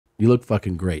You look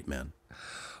fucking great, man.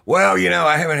 Well, you know,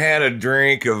 I haven't had a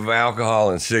drink of alcohol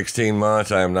in 16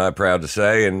 months, I am not proud to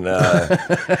say. And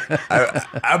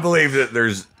I believe that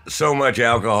there's so much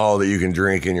alcohol that you can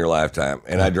drink in your lifetime.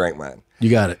 And I drank mine.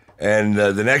 You got it. And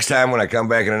the next time when I come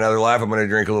back in another life, I'm going to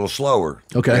drink a little slower.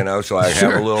 Okay. You know, so I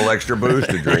have a little extra booze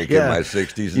to drink in my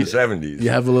 60s and 70s.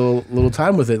 You have a little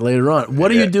time with it later on.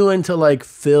 What are you doing to like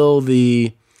fill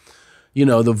the, you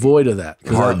know, the void of that?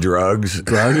 Hard drugs.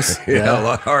 Drugs? Yeah, a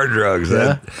lot of hard drugs.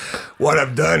 Yeah. What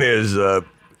I've done is,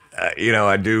 you know,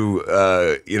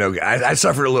 I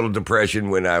suffered a little depression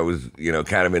when I was, you know,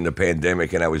 kind of in the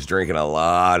pandemic, and I was drinking a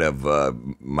lot of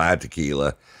my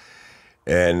tequila.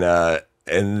 And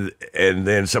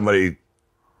then somebody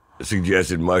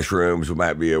suggested mushrooms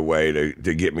might be a way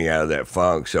to get me out of that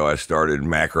funk. So I started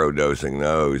macro dosing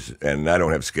those, and I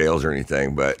don't have scales or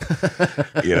anything, but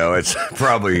you know, it's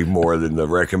probably more than the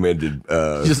recommended.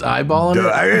 Just eyeballing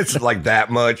it? It's like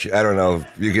that much. I don't know if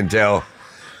you can tell.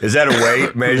 Is that a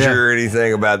weight measure or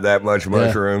anything about that much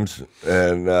mushrooms?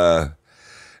 And I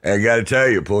got to tell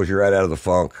you, it pulls you right out of the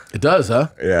funk. It does, huh?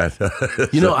 Yeah.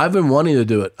 You know, I've been wanting to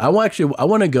do it. I want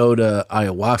to go to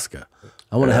ayahuasca.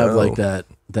 I want to have like that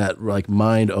like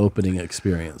mind opening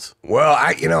experience. Well,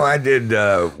 I did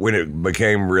when it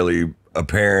became really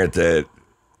apparent that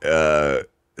that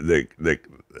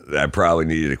I probably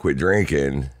needed to quit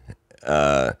drinking,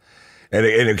 and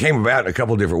it came about in a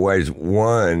couple different ways.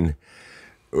 One,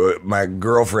 my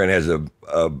girlfriend has a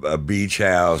beach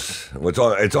house.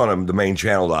 It's on the main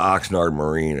channel, the Oxnard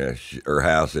Marina. Her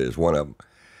house is one of them,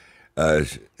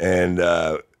 and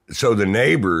so the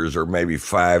neighbors are maybe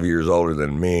 5 years older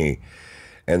than me,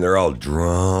 and they're all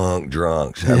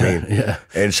drunks. I mean,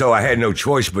 and so I had no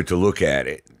choice but to look at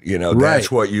it. You know,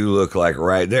 that's what you look like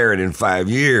right there. And in 5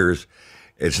 years,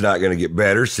 it's not going to get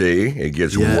better. See, it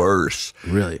gets worse.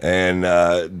 Really? And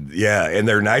and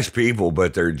they're nice people,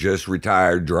 but they're just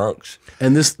retired drunks.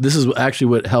 And this is actually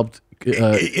what helped.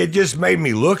 It just made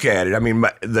me look at it. I mean,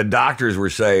 the doctors were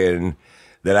saying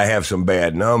that I have some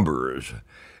bad numbers,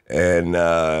 and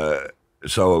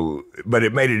so, but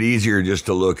it made it easier just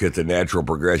to look at the natural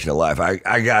progression of life.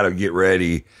 I got to get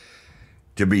ready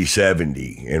to be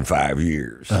 70 in 5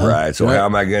 years, right? So how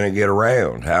am I going to get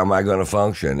around? How am I going to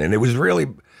function? And it was really,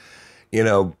 you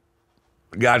know,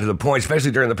 got to the point,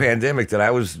 especially during the pandemic, that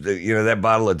I was, you know, that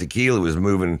bottle of tequila was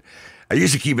moving. I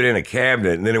used to keep it in a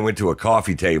cabinet, and then it went to a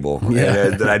coffee table,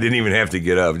 and that I didn't even have to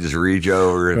get up, just reach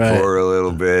over and pour a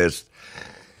little bit.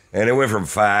 And it went from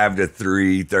 5 to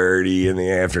 3:30 in the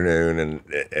afternoon,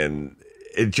 and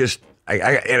it just,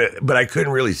 but I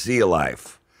couldn't really see a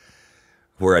life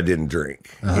where I didn't drink,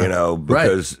 you know,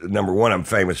 because number one, I'm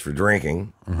famous for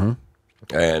drinking,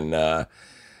 and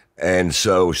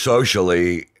so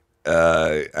socially,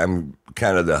 I'm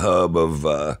kind of the hub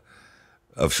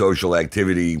of social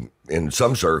activity in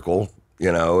some circle,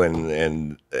 you know,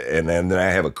 and then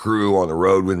I have a crew on the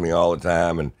road with me all the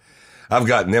time, and I've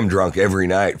gotten them drunk every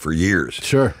night for years.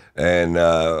 Sure. And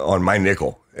on my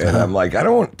nickel. And I'm like, I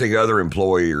don't think other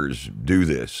employers do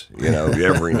this, you know,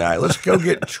 every night. Let's go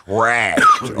get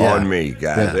trashed on me,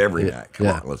 guys, every night. Come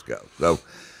on, let's go.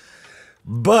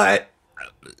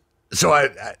 So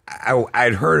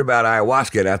I'd heard about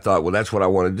ayahuasca, and I thought, well, that's what I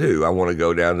want to do. I want to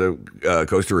go down to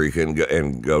Costa Rica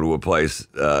and go to a place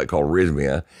called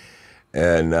Rismia.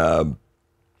 And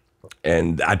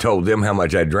I told them how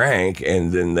much I drank,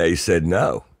 and then they said,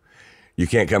 no, you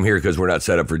can't come here because we're not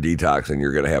set up for detox, and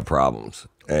you're going to have problems.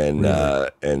 And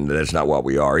and that's not what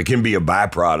we are. It can be a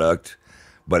byproduct,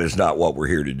 but it's not what we're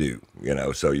here to do, you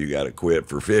know. So you got to quit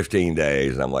for 15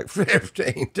 days. And I'm like,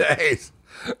 15 days?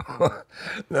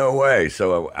 No way.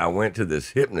 So I went to this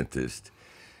hypnotist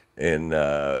in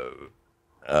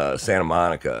Santa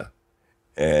Monica,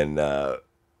 and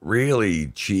really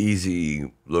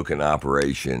cheesy looking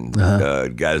operation.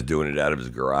 Guy's doing it out of his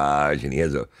garage, and he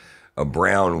has a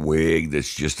brown wig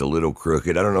that's just a little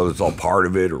crooked. I don't know if it's all part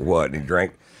of it or what. And he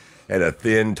had a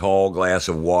thin, tall glass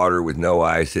of water with no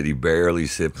ice that he barely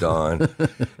sipped on.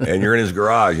 And you're in his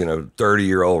garage, you know,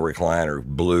 30-year-old recliner,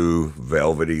 blue,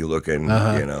 velvety looking,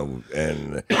 you know,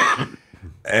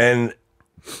 and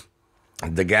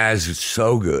the guy's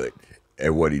so good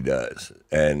at what he does.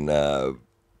 And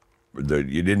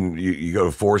you go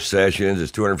to 4 sessions,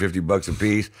 it's $250 a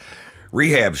piece.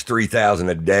 Rehab's $3,000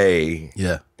 a day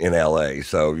in LA.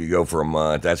 So you go for a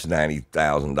month, that's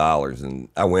 $90,000. And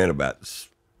I went about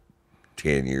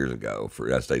 10 years ago.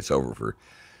 I stayed sober for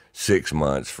 6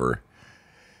 months I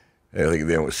think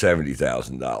then it was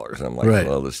 $70,000. And I'm like,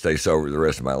 well, to stay sober the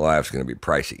rest of my life is going to be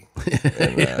pricey.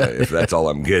 And if that's all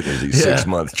I'm getting is these 6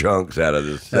 month chunks out of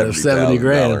this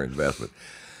 $70,000 investment.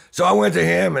 So I went to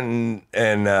him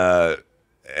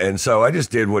and so I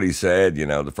just did what he said. You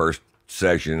know, the first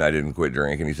session I didn't quit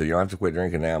drinking. He said, "You don't have to quit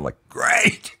drinking now." I'm like,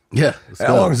 "Great." Yeah.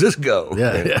 How long does this go?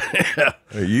 Yeah.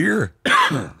 A year.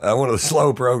 I went a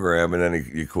slow program, and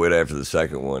then you quit after the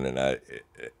second one.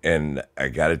 And I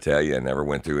got to tell you, I never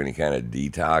went through any kind of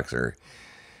detox or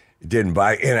didn't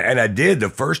buy. And I did the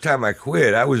first time I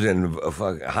quit. I was in a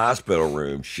fucking hospital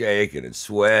room, shaking and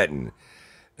sweating.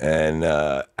 And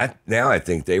now I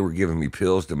think they were giving me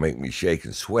pills to make me shake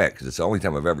and sweat because it's the only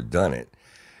time I've ever done it.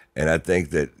 And I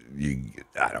think that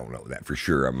I don't know that for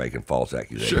sure. I'm making false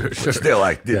accusations. Sure. But still,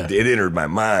 it entered my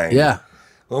mind. Yeah.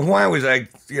 Well, why was I,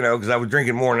 because I was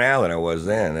drinking more now than I was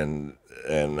then.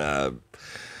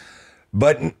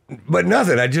 But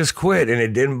nothing. I just quit and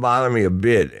it didn't bother me a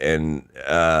bit. And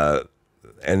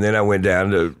then I went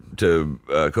down to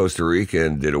Costa Rica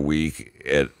and did a week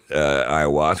at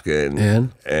ayahuasca.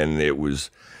 And it was,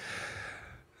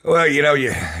 well,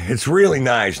 it's really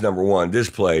nice, number one.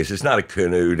 This place, it's not a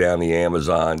canoe down the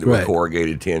Amazon to a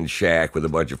corrugated tin shack with a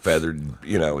bunch of feathered,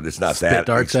 it's not Spit that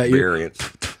darts experience.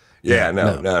 Yeah,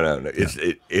 no.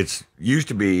 It's used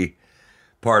to be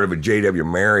part of a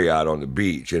JW Marriott on the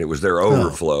beach, and it was their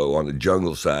overflow on the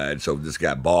jungle side. So this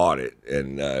guy bought it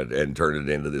and turned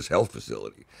it into this health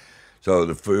facility. So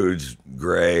the food's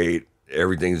great,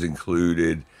 everything's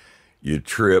included. You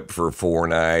trip for 4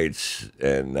 nights,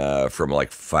 and from like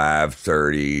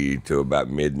 5:30 to about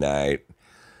midnight,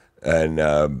 and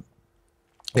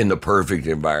in the perfect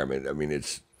environment. I mean,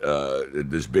 it's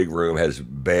this big room has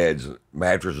beds,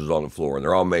 mattresses on the floor, and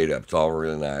they're all made up. It's all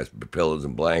really nice, pillows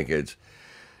and blankets,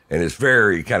 and it's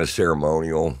very kind of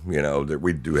ceremonial. That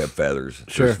we do have feathers.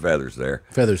 Sure. There's feathers there.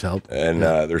 Feathers help. And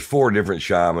there's 4 different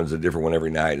shamans, a different one every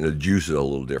night, and the juice is a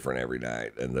little different every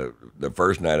night. And the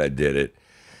first night I did it,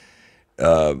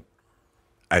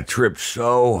 I tripped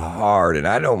so hard, and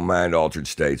I don't mind altered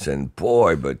states, and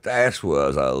boy, but that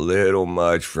was a little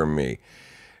much for me.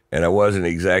 And I wasn't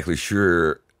exactly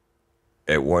sure.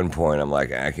 At one point, I'm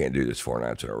like, I can't do this 4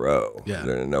 nights in a row. Yeah.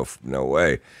 There's no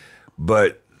way.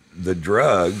 But the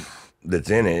drug that's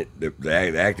in it, the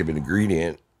active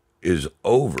ingredient, is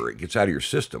over. It gets out of your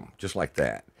system, just like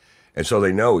that. And so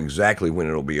they know exactly when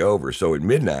it'll be over. So at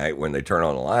midnight, when they turn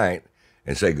on the light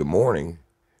and say good morning,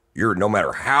 no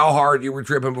matter how hard you were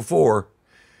tripping before,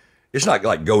 it's not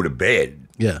like go to bed.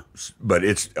 Yeah. But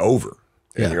it's over.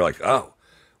 And you're like, oh,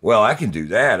 well, I can do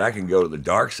that. I can go to the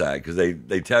dark side because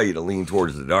they tell you to lean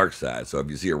towards the dark side. So if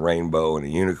you see a rainbow and a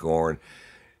unicorn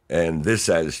and this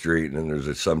side of the street, and then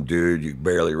there's some dude you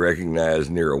barely recognize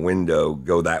near a window,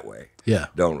 go that way. Yeah.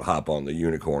 Don't hop on the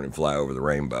unicorn and fly over the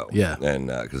rainbow. Yeah. And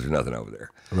because there's nothing over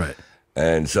there. Right.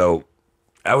 And so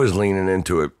I was leaning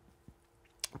into it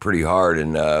pretty hard,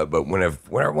 and but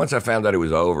once I found out it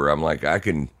was over, I'm like, I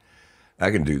can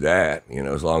do that,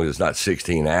 as long as it's not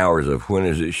 16 hours of when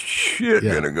is this shit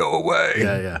gonna go away.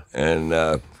 Yeah.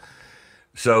 And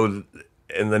so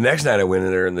the next night I went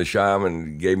in there, and the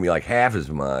shaman gave me like half as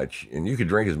much, and you could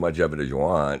drink as much of it as you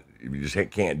want. You just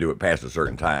can't do it past a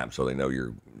certain time, so they know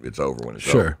it's over when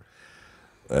it's over.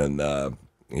 And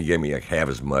he gave me like half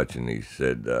as much, and he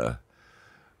said Mother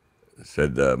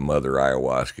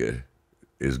Ayahuasca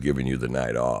is giving you the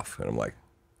night off. And I'm like,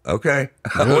 okay,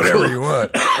 whatever you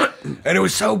want. And it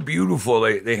was so beautiful.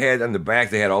 They had on the back,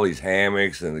 they had all these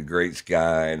hammocks and the great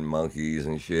sky and monkeys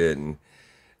and shit, and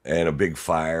a big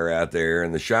fire out there.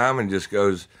 And the shaman just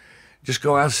goes, just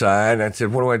go outside. And I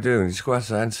said, what do I do? And just go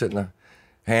outside and sit in a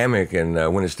hammock, and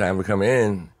when it's time to come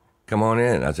in, come on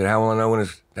in. I said, how will I know when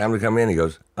it's time to come in? He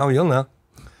goes, oh, you'll know.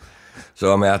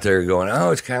 So I'm out there going,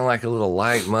 oh, it's kind of like a little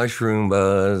light mushroom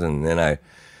buzz. And then I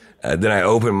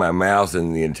opened my mouth,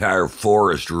 and the entire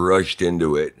forest rushed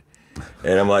into it.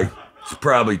 And I'm like, it's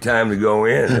probably time to go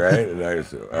in, right? And I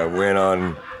went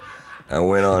on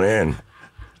in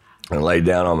and laid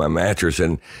down on my mattress.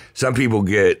 And some people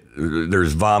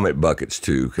there's vomit buckets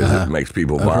too, because it makes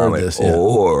people vomit. This, yeah.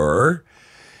 Or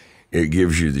it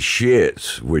gives you the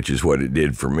shits, which is what it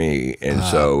did for me. And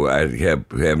so I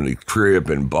kept having to trip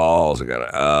and balls. I got,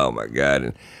 oh my God.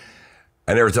 And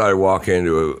I never thought I'd walk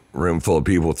into a room full of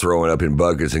people throwing up in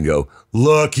buckets and go,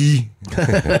 lucky.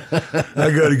 I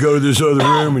got to go to this other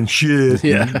room and shit.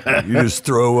 Yeah. You just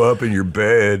throw up in your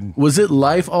bed. Was it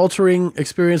life-altering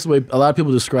experience? The way a lot of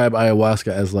people describe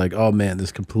ayahuasca as like, oh man,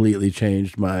 this completely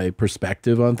changed my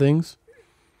perspective on things.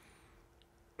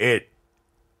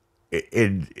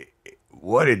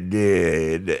 What it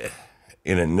did,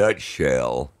 in a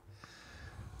nutshell,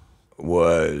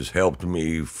 was helped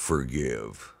me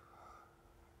forgive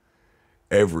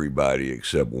everybody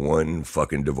except one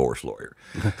fucking divorce lawyer.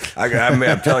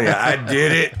 I'm telling you, I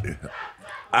did it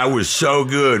I was so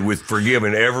good with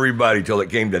forgiving everybody till it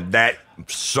came to that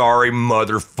sorry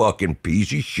motherfucking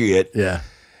piece of shit. Yeah.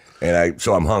 And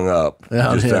so I'm hung up.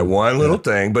 Just that one little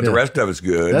thing, but the rest of it's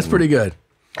good. That's pretty good.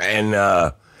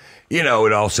 And,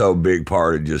 it also a big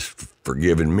part of just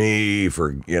forgiving me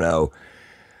for, to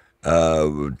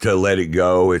let it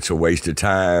go. It's a waste of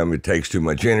time. It takes too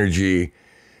much energy.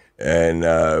 And,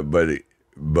 but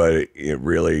it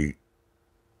really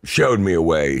showed me a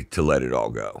way to let it all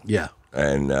go. Yeah.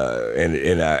 And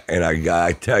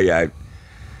I tell you,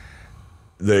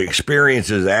 the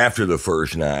experiences after the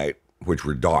first night, which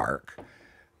were dark,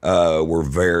 were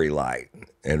very light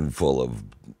and full of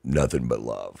nothing but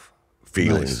love,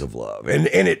 feelings of love. And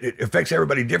it affects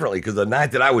everybody differently, because the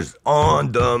night that I was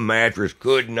on the mattress,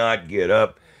 could not get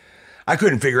up, I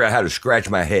couldn't figure out how to scratch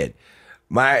my head.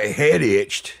 My head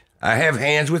itched. I have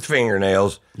hands with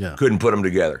fingernails. Yeah. Couldn't put them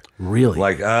together. Really?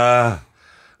 Like, because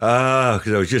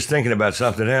I was just thinking about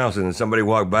something else, and then somebody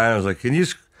walked by and I was like, can you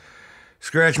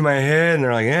scratch my head? And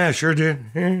they're like, yeah, sure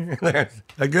did.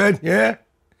 That good? Yeah.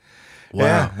 Wow.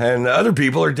 Yeah. And the other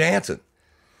people are dancing.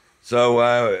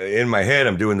 So in my head,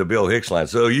 I'm doing the Bill Hicks line.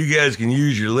 So you guys can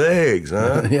use your legs,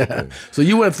 huh? Yeah. So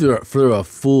you went through a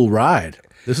full ride.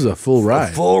 This is a full ride.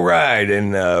 A full ride,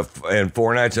 and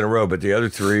 4 nights in a row. But the other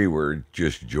 3 were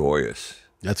just joyous.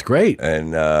 That's great.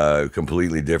 And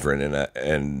completely different.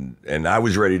 And I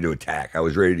was ready to attack. I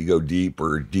was ready to go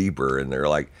deeper. And they're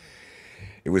like,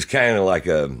 it was kind of like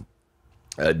a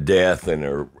death and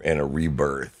a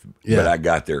rebirth. Yeah. But I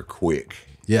got there quick.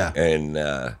 Yeah. And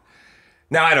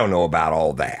now I don't know about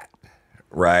all that,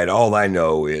 right? All I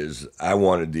know is I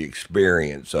wanted the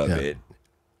experience of it.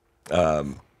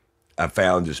 I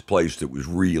found this place that was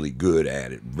really good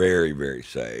at it, very, very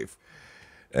safe,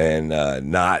 and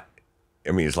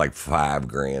it's like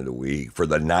 $5,000 a week for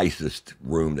the nicest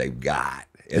room they've got,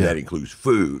 and that includes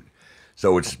food.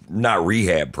 So it's not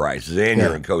rehab prices. And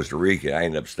you're in Costa Rica. I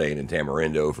ended up staying in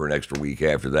Tamarindo for an extra week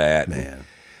after that. Man,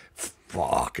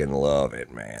 fucking love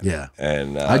it, man. Yeah.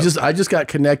 And I just got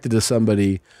connected to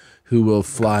somebody who will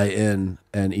fly in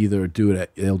and either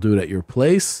they'll do it at your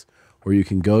place, or you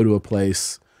can go to a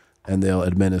place and they'll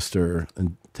administer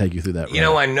and take you through that.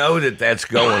 I know that's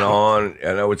going on.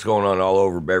 I know it's going on all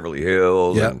over Beverly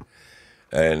Hills. Yep.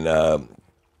 And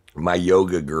my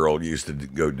yoga girl used to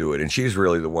go do it, and she's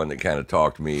really the one that kind of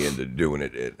talked me into doing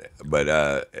it. But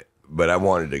I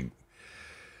wanted to.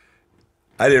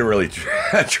 I didn't really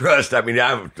trust. I mean, I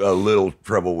have a little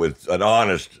trouble with an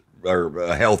honest or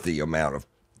a healthy amount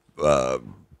of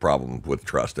problem with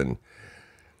trust, and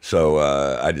so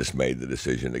I just made the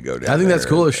decision to go down. I think that's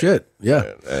cool as shit.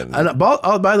 Yeah. And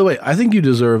by the way, I think you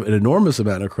deserve an enormous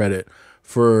amount of credit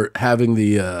for having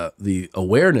the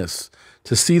awareness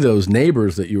to see those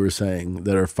neighbors that you were saying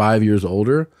that are 5 years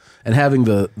older, and having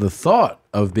the thought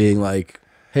of being like,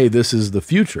 hey, this is the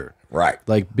future. Right.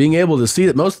 Like being able to see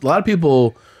that a lot of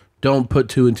people don't put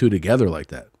 2 and 2 together like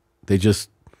that. They just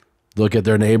look at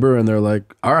their neighbor and they're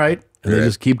like, all right. And they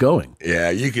just keep going.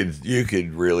 Yeah. You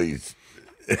could really,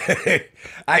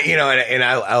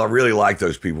 I really like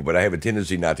those people, but I have a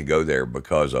tendency not to go there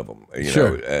because of them,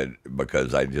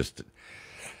 because I just,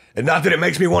 and not that it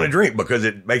makes me want to drink, because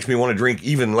it makes me want to drink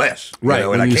even less. Right.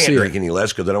 And I can't drink any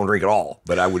less because I don't drink at all,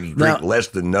 but I would drink less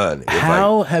than none.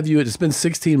 How have you, it's been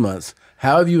 16 months.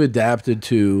 How have you adapted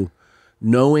to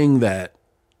knowing that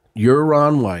you're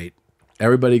Ron White?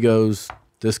 Everybody goes,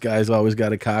 this guy's always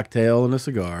got a cocktail and a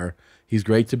cigar. He's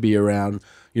great to be around.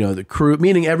 The crew,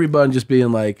 meaning everyone just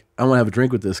being like, I want to have a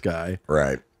drink with this guy.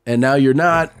 Right. And now you're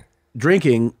not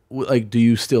drinking. Like, do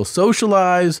you still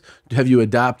socialize? Have you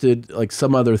adopted like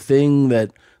some other thing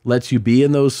that lets you be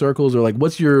in those circles? Or like,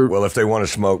 what's your... Well, if they want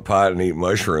to smoke pot and eat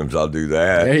mushrooms, I'll do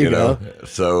that. There you go.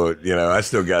 So, I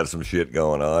still got some shit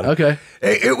going on. Okay.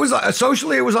 It was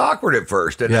socially, it was awkward at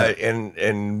first. And I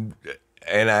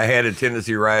had a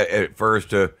tendency right at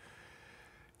first to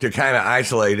kind of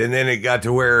isolate. And then it got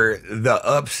to where the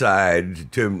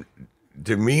upside to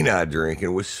me not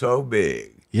drinking was so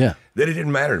big. Yeah. That it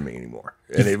didn't matter to me anymore.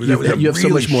 And it was you a have really so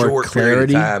much more short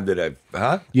clarity. period of time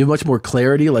that You have much more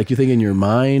clarity, like you think in your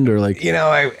mind, or like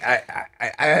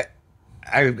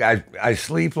I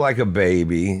sleep like a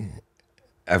baby.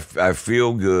 I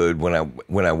feel good when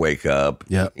I wake up.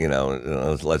 Yeah.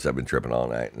 Unless I've been tripping all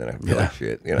night, and then I feel like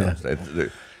shit.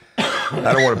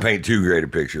 I don't want to paint too great a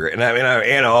picture, and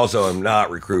I also am not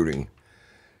recruiting.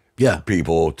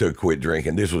 People to quit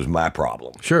drinking. This was my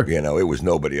problem. Sure. It was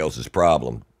nobody else's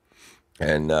problem.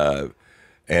 And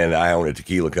I own a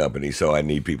tequila company, so I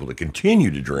need people to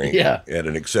continue to drink at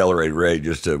an accelerated rate.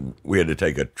 We had to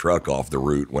take a truck off the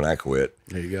route when I quit.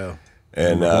 There you go.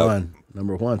 And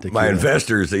Number one, tequila. My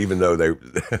investors, even though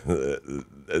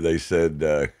they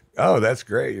said, "Oh, that's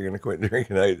great, you're going to quit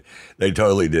drinking," they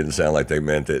totally didn't sound like they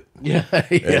meant it. Yeah,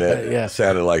 It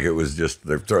sounded like it was just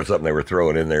something they were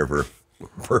throwing in there for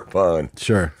fun.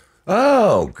 Sure.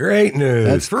 Oh, great news.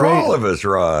 That's for great. all of us,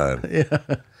 Ron. Yeah.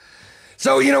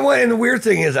 So, you know what? And the weird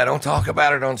thing is, I don't talk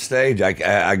about it on stage.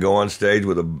 I go on stage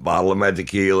with a bottle of my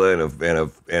tequila and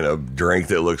a drink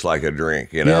that looks like a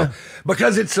drink, you know? Yeah.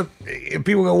 Because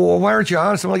people go, well, why aren't you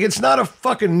honest? I'm like, it's not a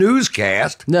fucking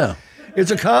newscast. No. It's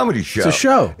a comedy show. It's a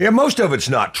show. Yeah, most of it's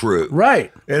not true.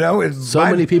 Right. You know? So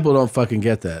many people don't fucking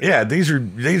get that. Yeah, these are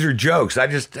jokes. I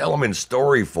just tell them in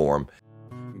story form.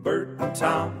 Bert and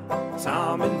Tom,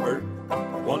 Tom and Bert.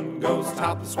 One goes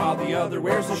topless while the other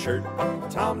wears a shirt.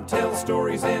 Tom tells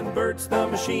stories and Bert's the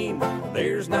machine.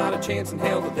 There's not a chance in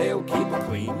hell that they'll keep it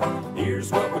clean.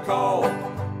 Here's what we call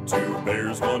 2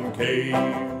 bears, 1 cave.